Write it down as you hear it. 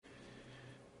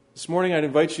This morning I'd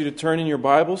invite you to turn in your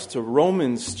Bibles to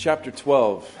Romans chapter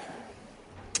 12.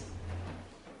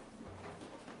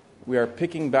 We are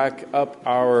picking back up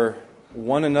our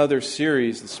One Another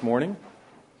series this morning.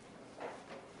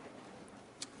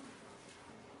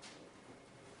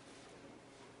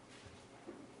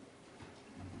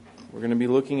 We're going to be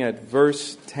looking at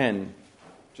verse 10,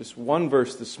 just one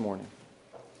verse this morning.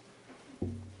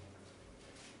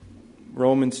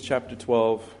 Romans chapter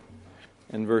 12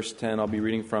 and verse 10. I'll be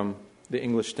reading from the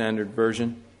English Standard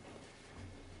Version.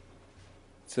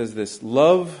 It says this: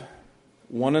 "Love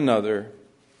one another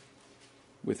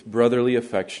with brotherly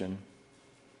affection."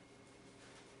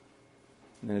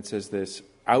 And then it says this: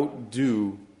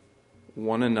 "Outdo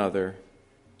one another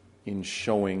in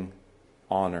showing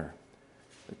honor."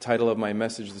 The title of my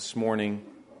message this morning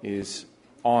is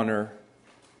Honor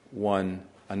One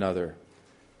Another.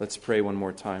 Let's pray one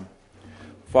more time.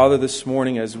 Father, this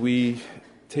morning as we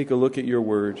take a look at your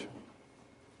word,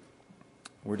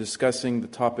 we're discussing the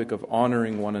topic of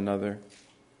honoring one another.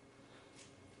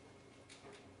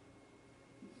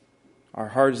 Our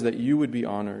heart is that you would be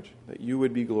honored, that you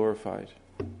would be glorified.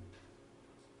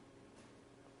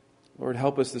 Lord,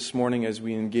 help us this morning as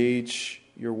we engage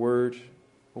your word.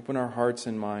 Open our hearts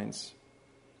and minds.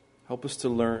 Help us to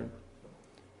learn.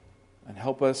 And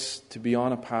help us to be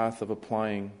on a path of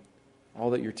applying all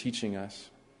that you're teaching us.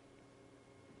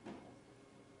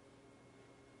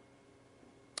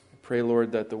 I pray,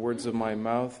 Lord, that the words of my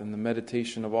mouth and the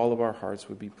meditation of all of our hearts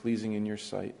would be pleasing in your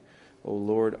sight. O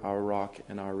Lord, our rock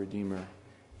and our Redeemer.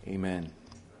 Amen.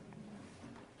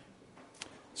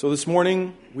 So this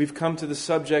morning, we've come to the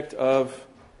subject of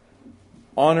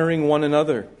honoring one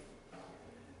another.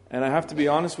 And I have to be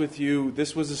honest with you,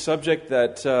 this was a subject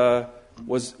that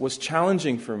was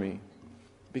challenging for me,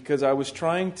 because I was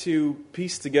trying to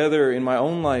piece together in my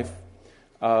own life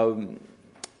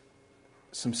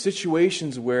some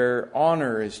situations where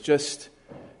honor is just,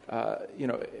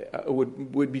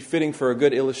 would be fitting for a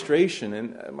good illustration.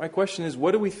 And my question is,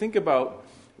 what do we think about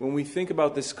when we think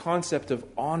about this concept of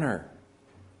honor?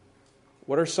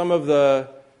 What are some of the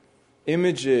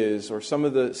images or some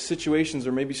of the situations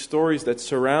or maybe stories that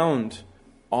surround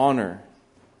honor?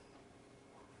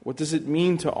 What does it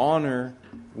mean to honor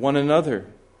one another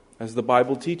as the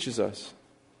Bible teaches us?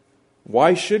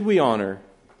 Why should we honor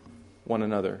one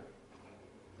another?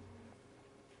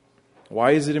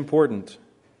 Why is it important?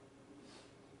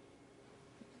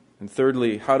 And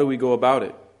thirdly, how do we go about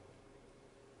it?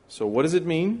 So what does it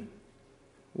mean?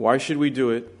 Why should we do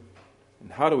it?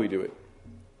 And how do we do it?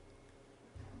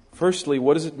 Firstly,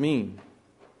 what does it mean?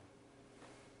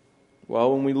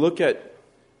 Well, when we look at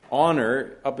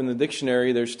honor, up in the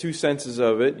dictionary, there's two senses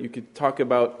of it. You could talk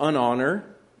about unhonor,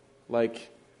 like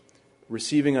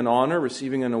receiving an honor,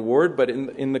 receiving an award. But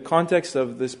in the context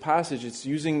of this passage, it's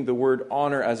using the word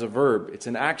honor as a verb. It's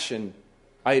an action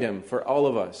item for all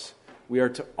of us. We are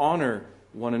to honor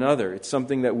one another. It's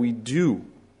something that we do.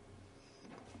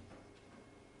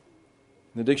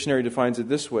 The dictionary defines it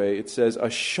this way. It says, a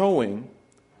showing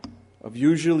of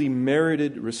usually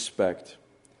merited respect.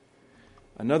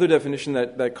 Another definition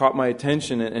that caught my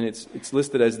attention, and it's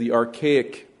listed as the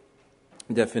archaic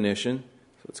definition.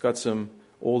 So it's got some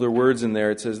older words in there.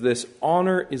 It says this: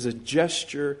 honor is a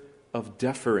gesture of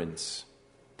deference.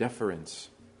 Deference.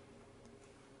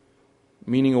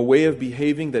 Meaning a way of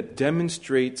behaving that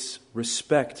demonstrates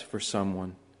respect for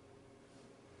someone.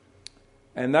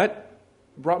 And that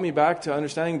brought me back to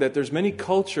understanding that there's many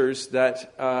cultures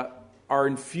that are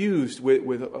infused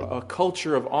with a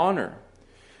culture of honor.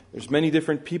 There's many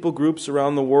different people groups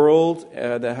around the world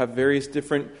that have various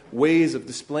different ways of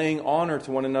displaying honor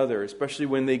to one another, especially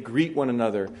when they greet one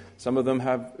another. Some of them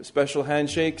have special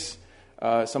handshakes.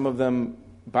 Some of them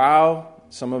bow.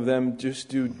 Some of them just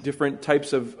do different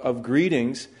types of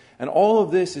greetings. And all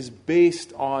of this is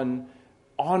based on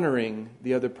honoring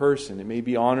the other person. It may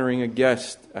be honoring a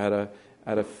guest at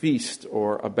a feast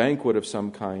or a banquet of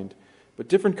some kind. But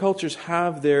different cultures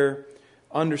have their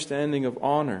understanding of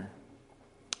honor,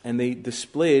 and they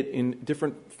display it in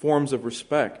different forms of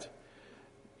respect.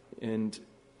 And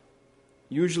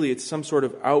usually it's some sort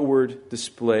of outward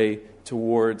display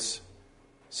towards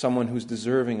someone who's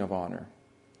deserving of honor.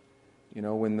 You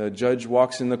know, when the judge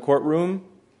walks in the courtroom,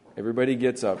 everybody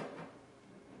gets up.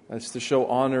 That's to show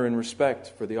honor and respect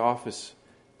for the office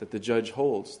that the judge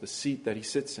holds, the seat that he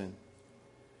sits in.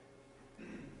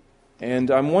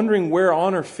 And I'm wondering where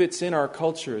honor fits in our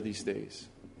culture these days.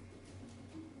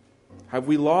 Have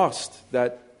we lost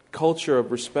that culture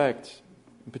of respect,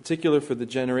 in particular for the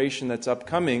generation that's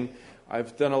upcoming?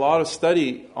 I've done a lot of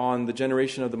study on the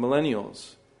generation of the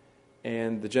millennials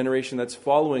and the generation that's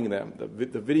following them, the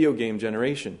video game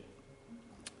generation.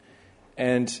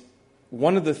 And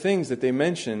one of the things that they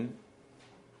mention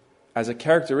as a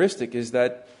characteristic is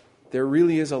that there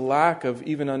really is a lack of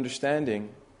even understanding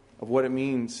of what it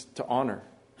means to honor.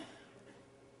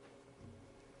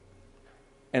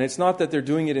 And it's not that they're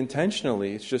doing it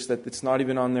intentionally, it's just that it's not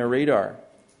even on their radar.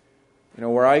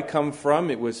 Where I come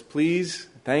from, it was please,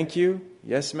 thank you,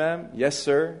 yes ma'am, yes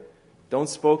sir, don't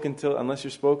spoke unless you're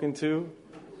spoken to,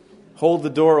 hold the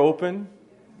door open,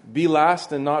 be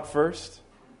last and not first,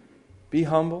 be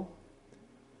humble.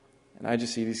 And I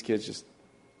just see these kids just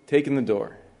taking the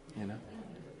door,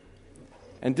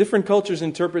 And different cultures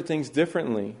interpret things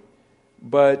differently,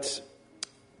 but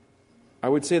I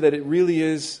would say that it really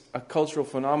is a cultural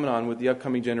phenomenon with the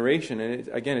upcoming generation, and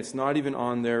it's not even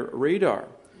on their radar.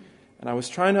 And I was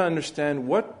trying to understand,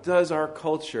 what does our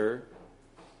culture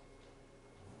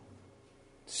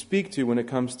speak to when it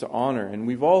comes to honor? And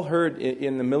we've all heard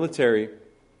in the military,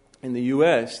 in the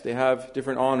U.S., they have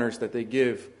different honors that they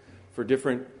give for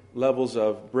different levels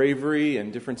of bravery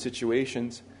and different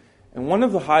situations. And one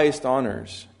of the highest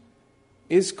honors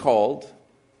is called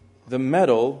the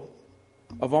Medal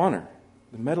of Honor.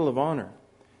 The Medal of Honor.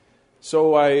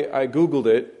 So I Googled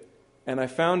it, and I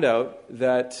found out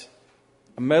that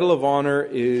a Medal of Honor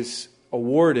is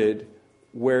awarded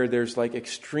where there's like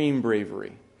extreme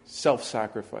bravery,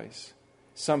 self-sacrifice,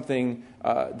 something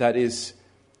that is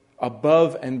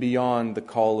above and beyond the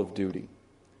call of duty.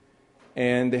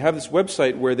 And they have this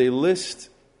website where they list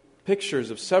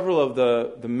pictures of several of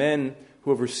the men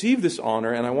who have received this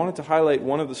honor, and I wanted to highlight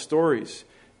one of the stories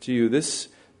to you. This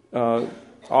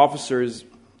officer is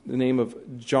the name of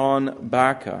John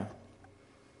Baca,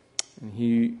 and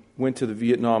he went to the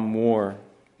Vietnam War.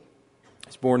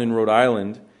 He's born in Rhode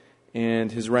Island,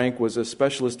 and his rank was a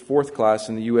specialist 4th class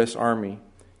in the U.S. Army,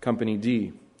 Company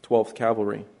D, 12th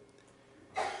Cavalry.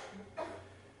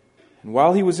 And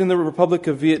while he was in the Republic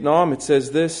of Vietnam, it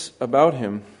says this about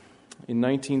him in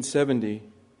 1970: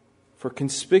 for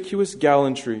conspicuous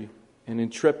gallantry and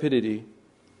intrepidity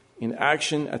in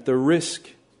action at the risk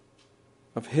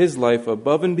of his life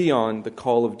above and beyond the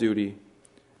call of duty,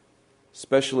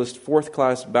 Specialist 4th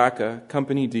Class Baca,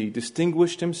 Company D,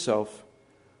 distinguished himself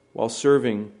while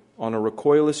serving on a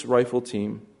recoilless rifle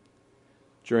team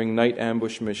during night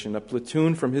ambush mission. A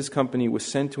platoon from his company was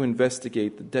sent to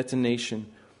investigate the detonation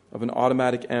of an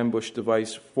automatic ambush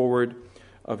device forward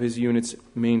of his unit's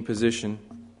main position.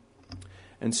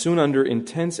 And soon under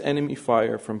intense enemy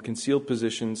fire from concealed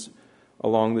positions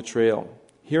along the trail.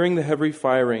 Hearing the heavy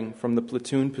firing from the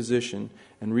platoon position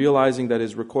and realizing that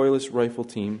his recoilless rifle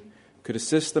team could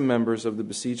assist the members of the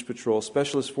besieged patrol,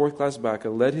 Specialist 4th Class Baca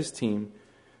led his team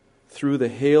through the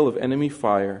hail of enemy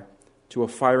fire to a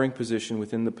firing position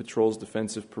within the patrol's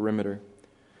defensive perimeter.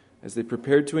 As they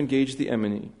prepared to engage the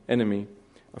enemy,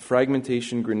 a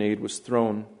fragmentation grenade was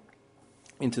thrown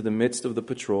into the midst of the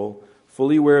patrol.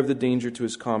 Fully aware of the danger to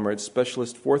his comrades,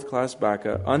 Specialist 4th Class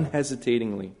Baca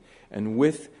unhesitatingly and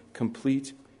with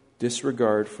complete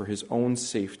disregard for his own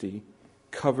safety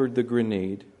covered the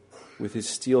grenade with his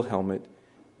steel helmet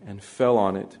and fell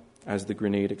on it as the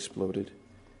grenade exploded,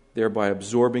 thereby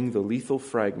absorbing the lethal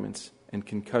fragments and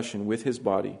concussion with his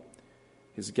body.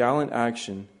 His gallant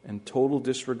action and total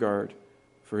disregard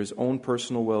for his own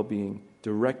personal well-being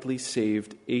directly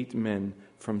saved 8 men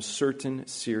from certain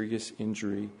serious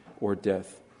injury or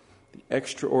death. The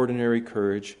extraordinary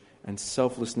courage and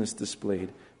selflessness displayed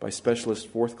by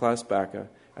Specialist 4th Class Baca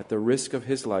at the risk of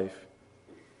his life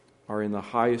are in the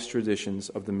highest traditions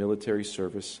of the military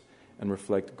service and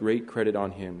reflect great credit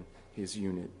on him, his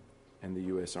unit, and the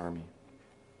U.S. Army.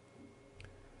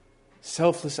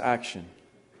 Selfless action.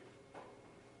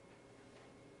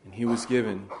 And he was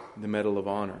given the Medal of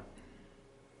Honor.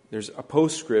 There's a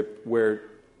postscript where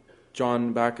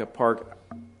John Baca Park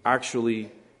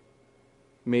actually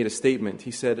made a statement.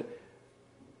 He said,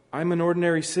 "I'm an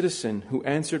ordinary citizen who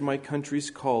answered my country's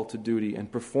call to duty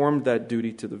and performed that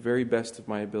duty to the very best of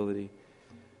my ability.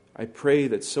 I pray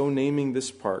that so naming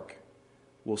this park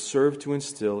will serve to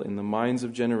instill in the minds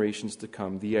of generations to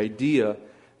come the idea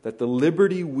that the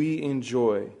liberty we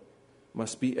enjoy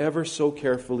must be ever so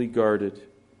carefully guarded.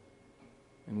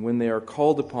 And when they are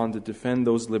called upon to defend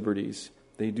those liberties,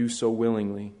 they do so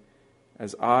willingly,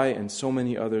 as I and so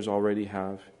many others already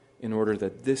have, in order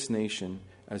that this nation,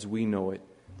 as we know it,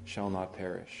 shall not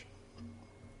perish."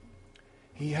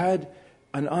 He had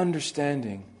an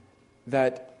understanding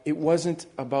that it wasn't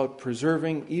about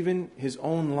preserving even his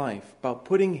own life, about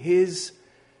putting his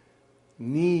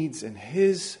needs and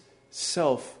his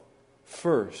self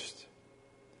first.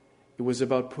 It was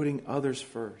about putting others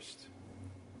first.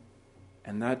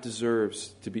 And that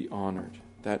deserves to be honored,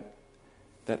 that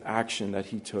action that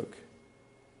he took.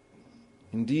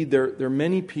 Indeed, there are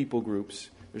many people groups,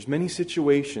 there's many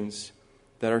situations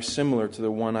that are similar to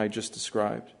the one I just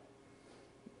described.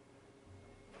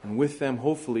 And with them,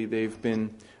 hopefully, they've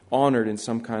been honored in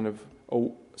some kind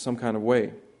of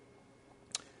way.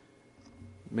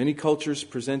 Many cultures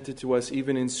presented to us,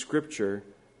 even in Scripture,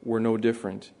 were no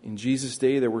different. In Jesus'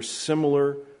 day, there were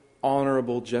similar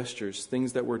honorable gestures,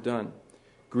 things that were done,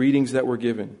 greetings that were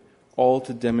given, all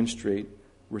to demonstrate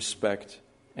respect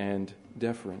and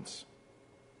deference.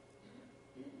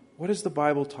 What does the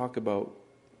Bible talk about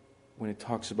when it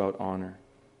talks about honor?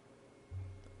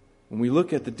 When we look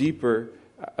deeper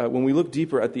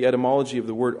at the etymology of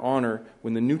the word honor,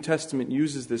 when the New Testament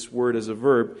uses this word as a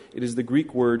verb, it is the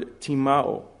Greek word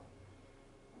timao.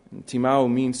 And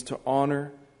timao means to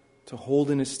honor, to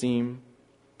hold in esteem,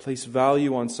 place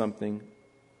value on something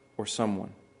or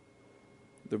someone.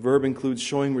 The verb includes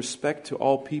showing respect to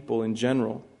all people in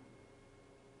general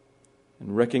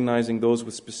and recognizing those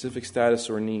with specific status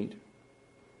or need.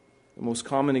 The most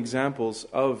common examples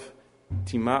of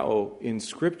timao in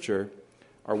Scripture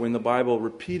are when the Bible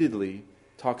repeatedly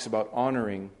talks about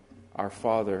honoring our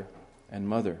father and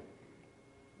mother.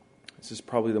 This is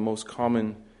probably the most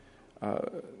common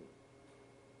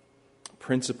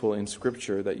principle in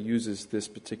Scripture that uses this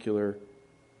particular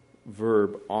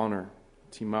verb, honor,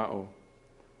 timao.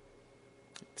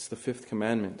 It's the fifth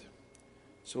commandment.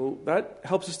 So that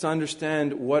helps us to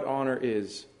understand what honor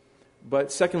is.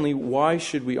 But secondly, why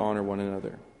should we honor one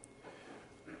another?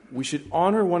 We should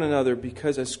honor one another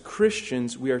because as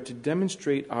Christians, we are to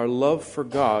demonstrate our love for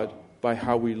God by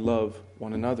how we love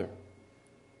one another.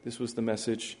 This was the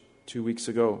message 2 weeks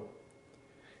ago.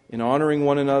 In honoring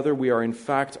one another, we are in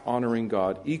fact honoring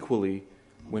God equally.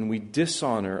 When we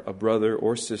dishonor a brother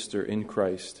or sister in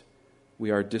Christ,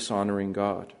 we are dishonoring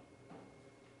God.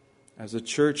 As a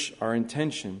church, our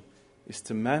intention is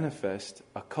to manifest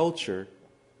a culture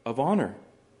of honor.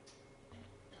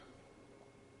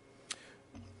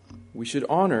 We should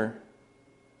honor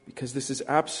because this is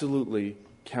absolutely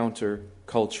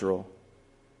counter-cultural.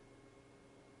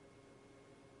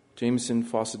 Jameson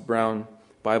Fawcett Brown,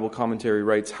 Bible commentary,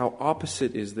 writes, "How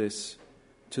opposite is this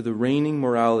to the reigning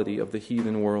morality of the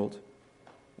heathen world?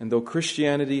 And though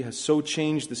Christianity has so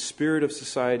changed the spirit of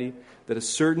society that a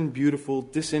certain beautiful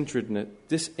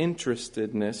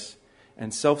disinterestedness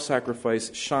and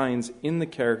self-sacrifice shines in the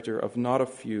character of not a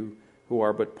few who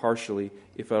are but partially,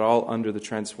 if at all, under the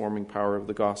transforming power of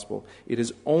the gospel, it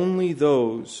is only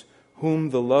those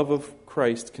whom the love of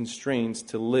Christ constrains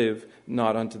to live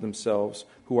not unto themselves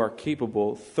who are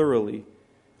capable thoroughly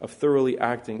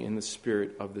acting in the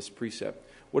spirit of this precept."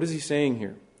 What is he saying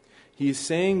here? He is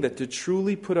saying that to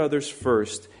truly put others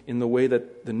first in the way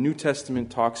that the New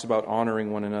Testament talks about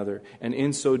honoring one another, and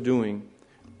in so doing,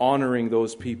 honoring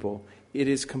those people, it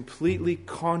is completely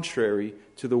contrary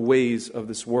to the ways of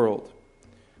this world.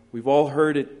 We've all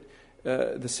heard it,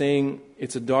 the saying,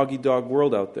 it's a dog-eat-dog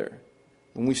world out there.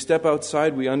 When we step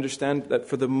outside, we understand that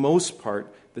for the most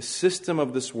part, the system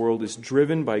of this world is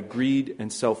driven by greed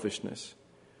and selfishness.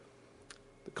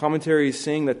 The commentary is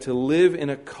saying that to live in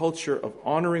a culture of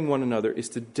honoring one another is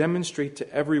to demonstrate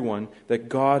to everyone that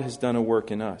God has done a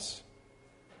work in us.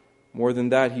 More than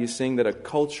that, he is saying that a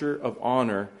culture of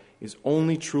honor is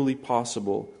only truly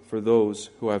possible for those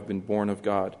who have been born of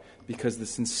God, because the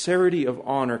sincerity of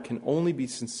honor can only be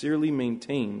sincerely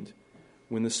maintained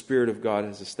when the Spirit of God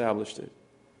has established it.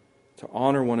 To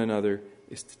honor one another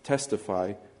is to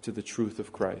testify to the truth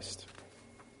of Christ,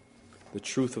 the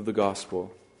truth of the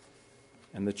gospel,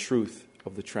 and the truth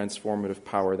of the transformative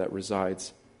power that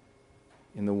resides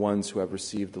in the ones who have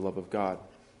received the love of God.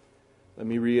 Let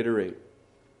me reiterate.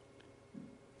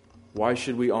 Why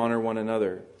should we honor one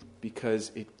another?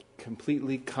 Because it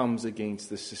completely comes against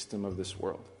the system of this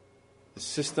world. The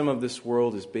system of this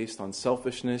world is based on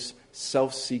selfishness,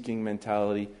 self-seeking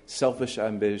mentality, selfish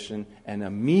ambition, and a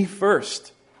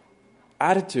me-first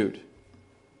attitude.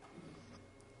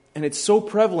 And it's so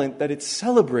prevalent that it's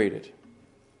celebrated.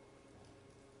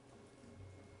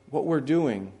 What we're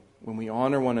doing when we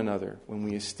honor one another, when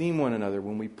we esteem one another,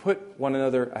 when we put one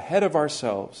another ahead of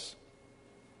ourselves,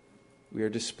 we are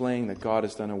displaying that God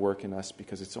has done a work in us,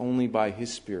 because it's only by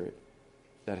His Spirit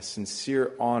that a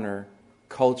sincere honor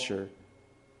culture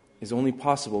is only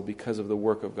possible because of the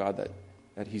work of God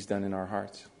that He's done in our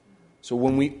hearts. So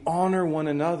when we honor one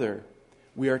another,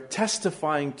 we are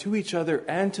testifying to each other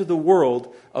and to the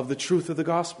world of the truth of the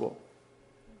gospel.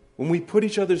 When we put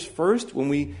each other's first, when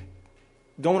we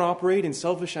don't operate in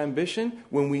selfish ambition,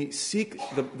 when we seek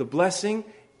the blessing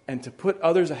and to put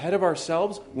others ahead of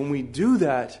ourselves, when we do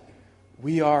that,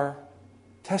 we are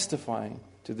testifying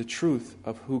to the truth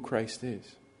of who Christ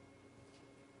is.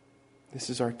 This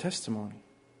is our testimony.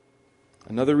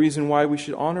 Another reason why we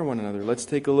should honor one another. Let's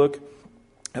take a look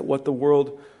at what the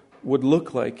world would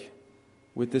look like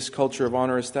with this culture of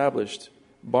honor established.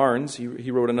 Barnes,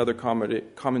 he wrote another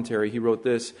commentary. He wrote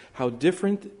this: how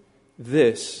different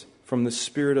this from the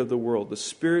spirit of the world, the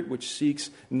spirit which seeks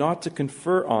not to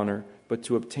confer honor, but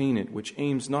to obtain it, which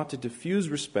aims not to diffuse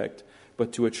respect,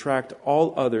 but to attract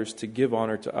all others to give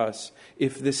honor to us.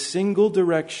 If this single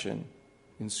direction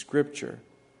in Scripture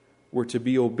were to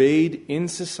be obeyed in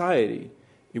society,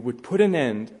 it would put an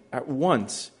end at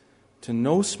once to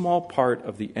no small part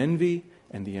of the envy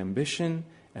and the ambition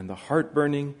and the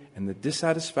heartburning and the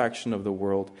dissatisfaction of the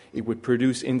world. It would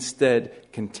produce instead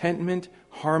contentment,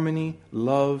 harmony,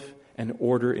 love, and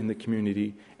order in the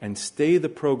community, and stay the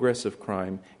progress of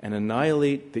crime, and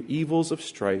annihilate the evils of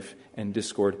strife and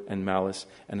discord and malice,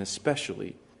 and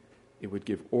especially it would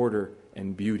give order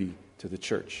and beauty to the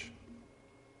church.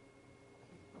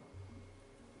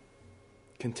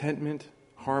 Contentment,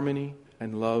 harmony,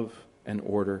 and love and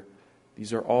order,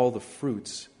 these are all the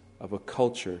fruits of a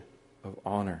culture of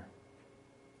honor.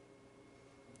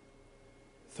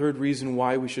 Third reason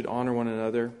why we should honor one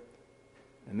another,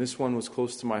 and this one was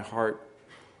close to my heart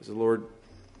as the Lord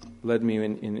led me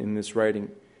in this writing.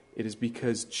 It is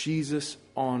because Jesus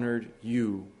honored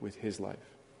you with His life.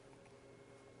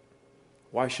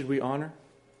 Why should we honor?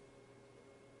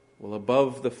 Well,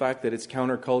 above the fact that it's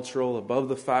countercultural, above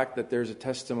the fact that there's a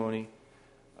testimony,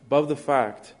 above the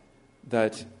fact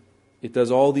that it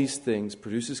does all these things,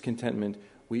 produces contentment,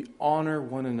 we honor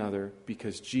one another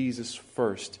because Jesus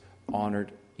first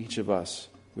honored each of us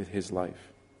with His life.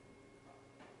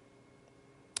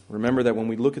 Remember that when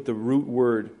we look at the root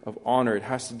word of honor, it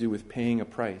has to do with paying a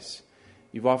price.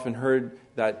 You've often heard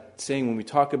that saying when we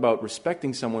talk about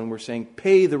respecting someone, we're saying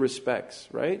pay the respects,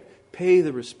 right? Pay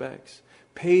the respects.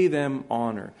 Pay them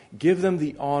honor. Give them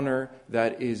the honor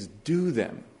that is due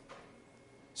them.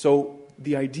 So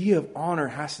the idea of honor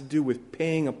has to do with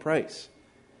paying a price.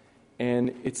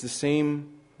 And it's the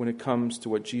same when it comes to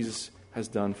what Jesus has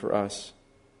done for us.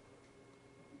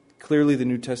 Clearly, the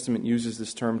New Testament uses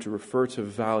this term to refer to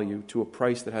value, to a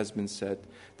price that has been set.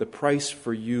 The price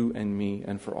for you and me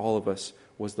and for all of us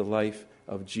was the life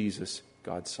of Jesus,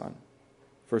 God's Son.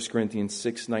 1 Corinthians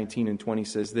 6:19 and 20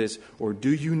 says this: or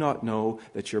do you not know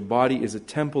that your body is a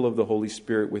temple of the Holy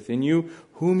Spirit within you,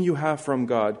 whom you have from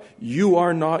God? You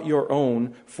are not your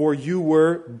own, for you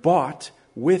were bought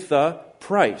with a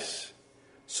price.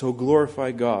 So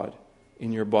glorify God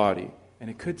in your body.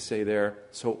 And it could say there,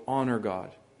 so honor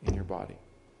God in your body.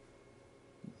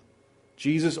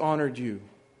 Jesus honored you.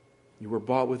 You were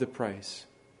bought with a price.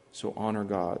 So honor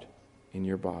God in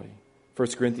your body. 1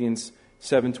 Corinthians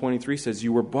 7:23 says,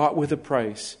 you were bought with a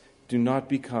price. Do not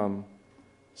become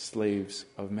slaves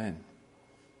of men.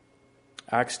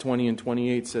 Acts 20 and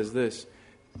 28 says this: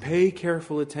 pay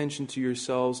careful attention to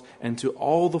yourselves and to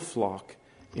all the flock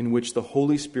in which the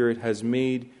Holy Spirit has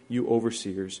made you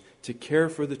overseers, to care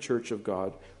for the church of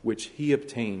God, which He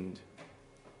obtained,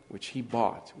 which He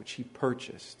bought, which He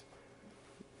purchased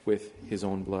with His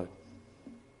own blood.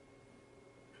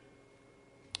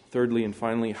 Thirdly and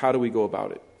finally, how do we go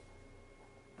about it?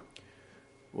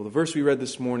 Well, the verse we read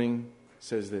this morning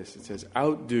says this. It says,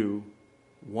 outdo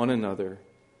one another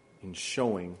in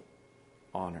showing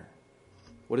honor.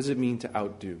 What does it mean to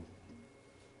outdo?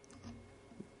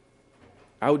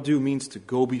 Outdo means to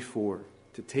go before,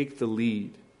 to take the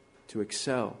lead, to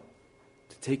excel,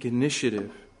 to take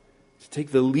initiative, to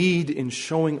take the lead in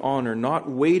showing honor, not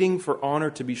waiting for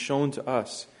honor to be shown to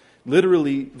us.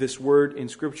 Literally, this word in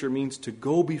Scripture means to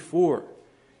go before.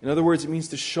 In other words, it means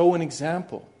to show an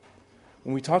example.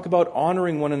 When we talk about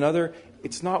honoring one another,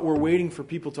 it's not we're waiting for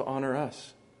people to honor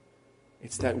us.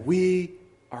 It's that we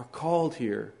are called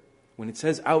here. When it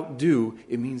says outdo,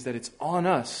 it means that it's on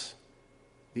us.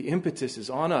 The impetus is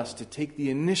on us to take the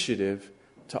initiative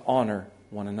to honor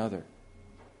one another.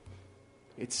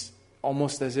 It's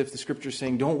almost as if the Scripture is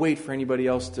saying, don't wait for anybody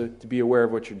else to be aware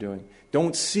of what you're doing.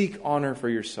 Don't seek honor for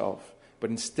yourself, but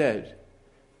instead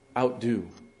outdo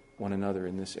one another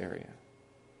in this area.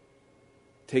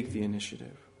 Take the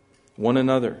initiative. One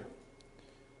another.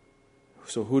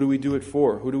 So who do we do it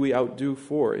for? Who do we outdo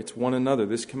for? It's one another.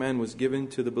 This command was given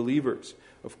to the believers.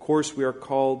 Of course, we are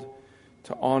called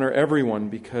to honor everyone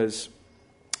because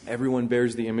everyone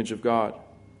bears the image of God.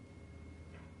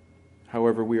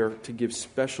 However, we are to give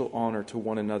special honor to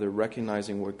one another,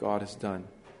 recognizing what God has done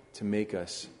to make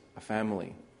us a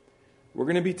family. We're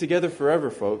going to be together forever,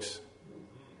 folks.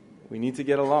 We need to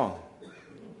get along.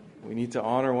 We need to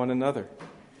honor one another.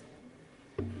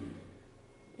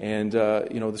 And,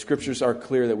 the Scriptures are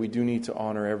clear that we do need to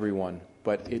honor everyone,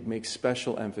 but it makes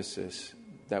special emphasis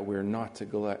that we're not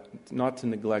to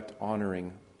neglect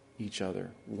honoring each other,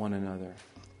 one another,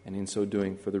 and in so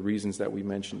doing, for the reasons that we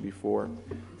mentioned before.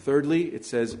 Thirdly, it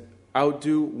says,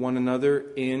 outdo one another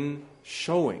in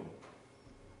showing.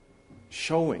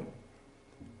 Showing.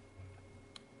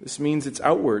 This means it's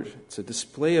outward. It's a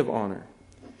display of honor.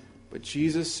 But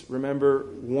Jesus, remember,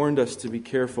 warned us to be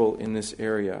careful in this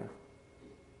area.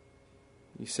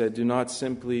 He said, do not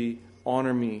simply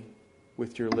honor me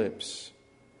with your lips,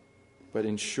 but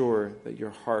ensure that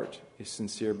your heart is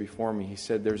sincere before me. He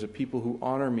said, there's a people who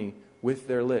honor me with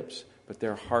their lips, but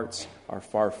their hearts are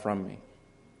far from me.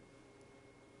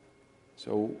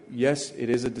 So, yes,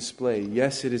 it is a display.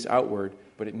 Yes, it is outward,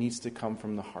 but it needs to come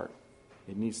from the heart.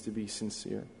 It needs to be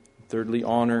sincere. Thirdly,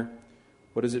 honor.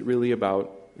 What is it really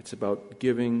about? It's about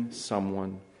giving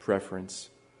someone preference.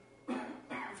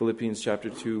 Philippians chapter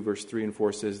 2, verse 3 and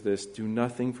 4 says this, do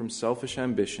nothing from selfish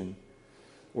ambition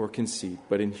or conceit,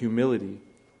 but in humility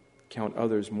count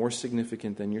others more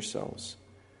significant than yourselves.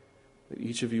 That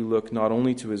each of you look not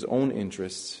only to his own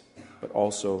interests, but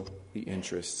also the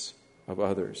interests of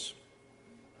others.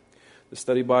 The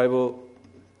Study Bible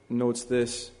notes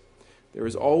this, there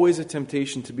is always a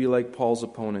temptation to be like Paul's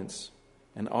opponents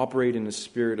and operate in a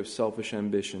spirit of selfish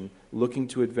ambition, looking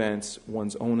to advance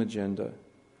one's own agenda.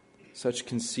 Such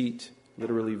conceit,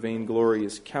 literally vainglory,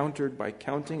 is countered by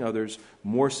counting others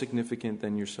more significant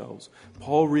than yourselves.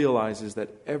 Paul realizes that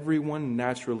everyone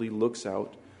naturally looks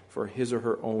out for his or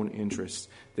her own interests.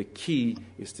 The key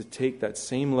is to take that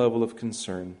same level of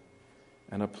concern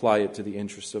and apply it to the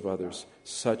interests of others.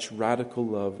 Such radical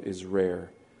love is rare.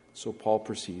 So Paul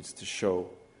proceeds to show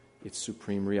its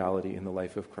supreme reality in the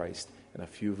life of Christ. And a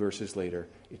few verses later,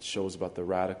 it shows about the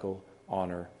radical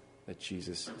honor that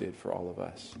Jesus did for all of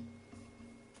us.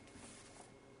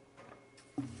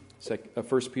 1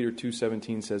 Peter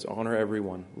 2:17 says, honor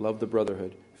everyone, love the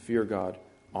brotherhood, fear God,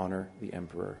 honor the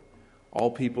emperor. All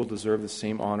people deserve the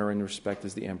same honor and respect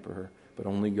as the emperor, but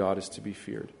only God is to be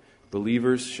feared.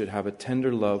 Believers should have a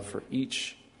tender love for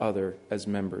each other as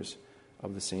members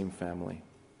of the same family.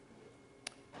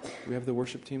 Do we have the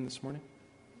worship team this morning?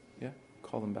 Yeah?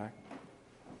 Call them back.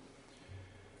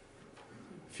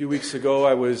 A few weeks ago,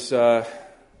 I was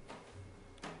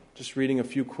just reading a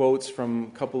few quotes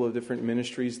from a couple of different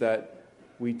ministries that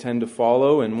we tend to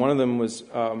follow, and one of them was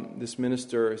this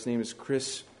minister. His name is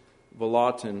Chris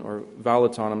Vallotton, or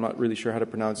Vallotton. I'm not really sure how to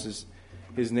pronounce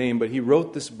his name, but he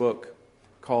wrote this book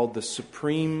called The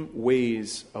Supreme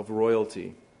Ways of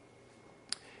Royalty.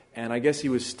 And I guess he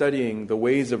was studying the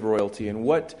ways of royalty and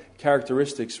what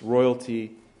characteristics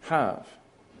royalty have.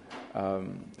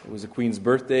 It was the Queen's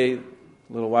birthday a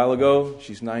little while ago.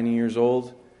 She's 90 years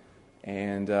old.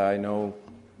 And I know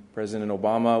President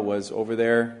Obama was over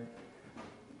there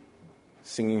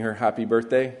singing her happy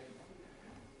birthday.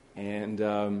 And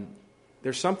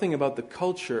there's something about the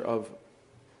culture of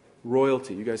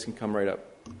royalty. You guys can come right up.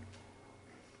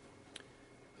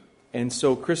 And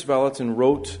so Chris Vallotton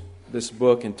wrote this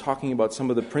book and talking about some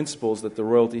of the principles that the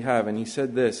royalty have. And he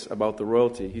said this about the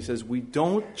royalty. He says, we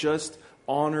don't just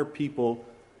honor people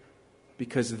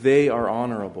because they are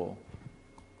honorable.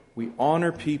 We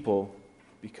honor people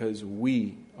because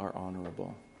we are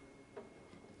honorable.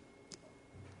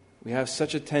 We have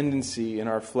such a tendency in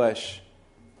our flesh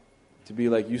to be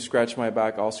like, you scratch my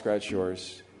back, I'll scratch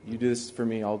yours. You do this for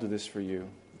me, I'll do this for you.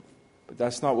 But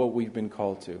that's not what we've been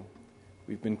called to.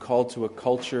 We've been called to a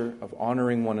culture of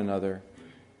honoring one another.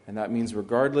 And that means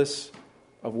regardless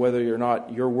of whether or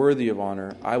not you're worthy of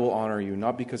honor, I will honor you,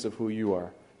 not because of who you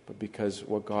are, but because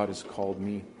what God has called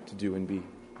me to do and be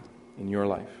in your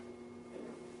life.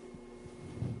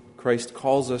 Christ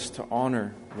calls us to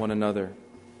honor one another.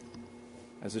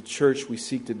 As a church, we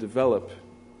seek to develop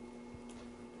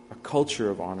a culture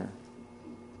of honor.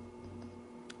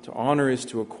 To honor is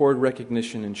to accord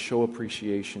recognition and show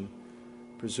appreciation.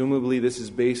 Presumably, this is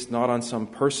based not on some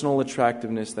personal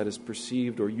attractiveness that is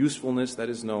perceived or usefulness that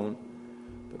is known,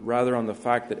 but rather on the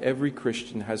fact that every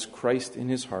Christian has Christ in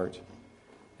his heart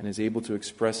and is able to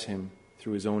express him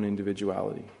through his own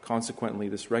individuality. Consequently,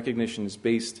 this recognition is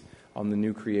based on the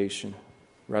new creation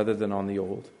rather than on the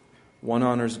old. One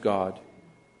honors God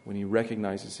when he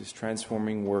recognizes his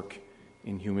transforming work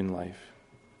in human life.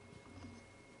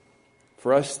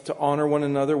 For us to honor one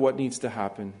another, what needs to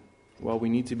happen? Well, we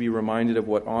need to be reminded of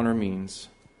what honor means,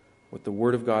 what the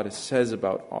Word of God says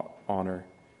about honor.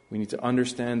 We need to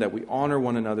understand that we honor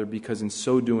one another because in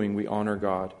so doing we honor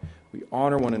God. We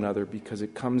honor one another because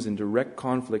it comes in direct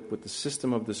conflict with the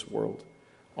system of this world.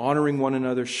 Honoring one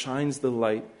another shines the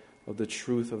light of the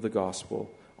truth of the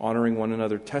gospel. honoring one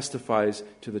another testifies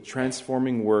to the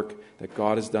transforming work that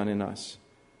God has done in us.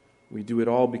 We do it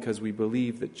all because we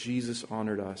believe that Jesus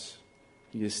honored us.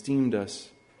 He esteemed us,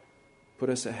 put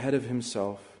us ahead of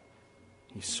himself.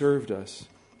 He served us,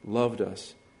 loved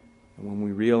us. And when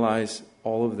we realize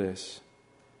all of this,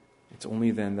 it's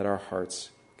only then that our hearts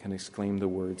can exclaim the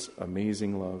words,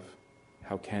 "Amazing love,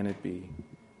 how can it be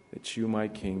that you, my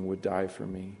King, would die for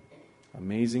me?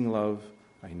 Amazing love,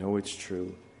 I know it's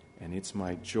true, and it's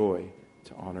my joy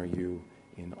to honor you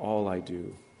in all I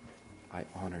do. I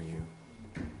honor you."